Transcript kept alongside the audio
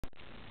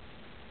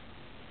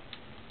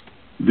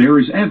There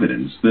is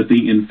evidence that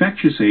the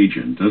infectious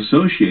agent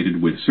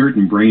associated with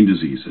certain brain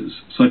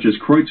diseases, such as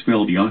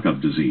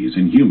Creutzfeldt-Jakob disease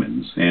in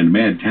humans and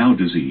mad cow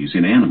disease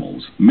in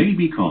animals, may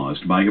be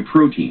caused by a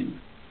protein.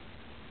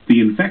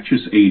 The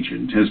infectious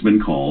agent has been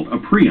called a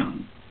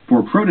prion,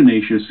 for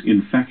proteinaceous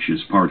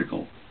infectious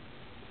particle.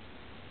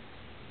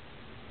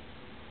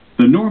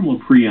 The normal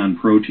prion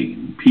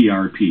protein,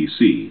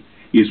 PRPC,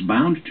 is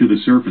bound to the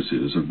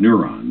surfaces of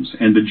neurons,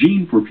 and the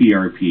gene for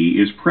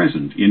PRP is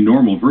present in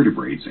normal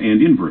vertebrates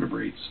and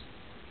invertebrates.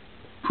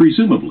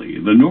 Presumably,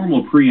 the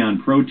normal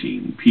prion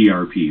protein,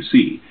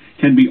 PRPC,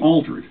 can be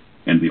altered,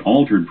 and the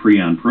altered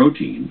prion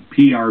protein,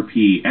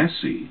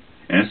 PRPSC,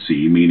 SC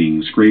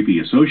meaning scrapie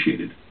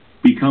associated,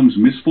 becomes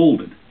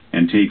misfolded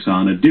and takes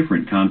on a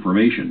different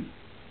conformation.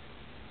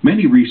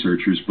 Many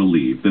researchers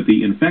believe that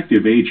the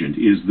infective agent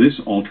is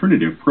this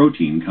alternative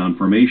protein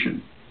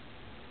conformation.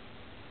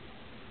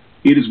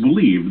 It is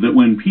believed that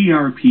when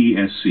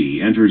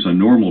PRPSC enters a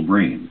normal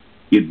brain,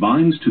 it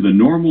binds to the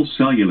normal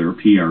cellular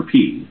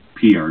PRP,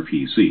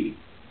 PRPC,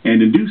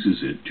 and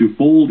induces it to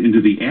fold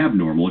into the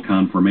abnormal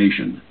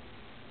conformation.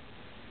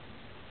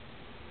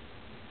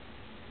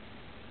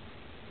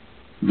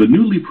 The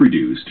newly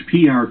produced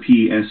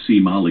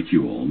PRPSC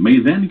molecule may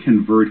then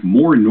convert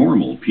more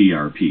normal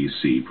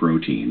PRPC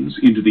proteins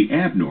into the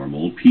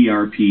abnormal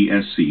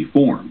PRPSC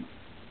form.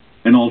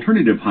 An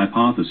alternative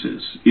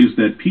hypothesis is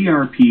that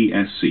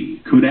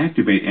PRPSC could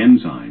activate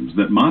enzymes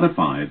that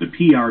modify the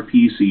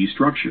PRPC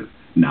structure,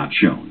 not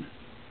shown.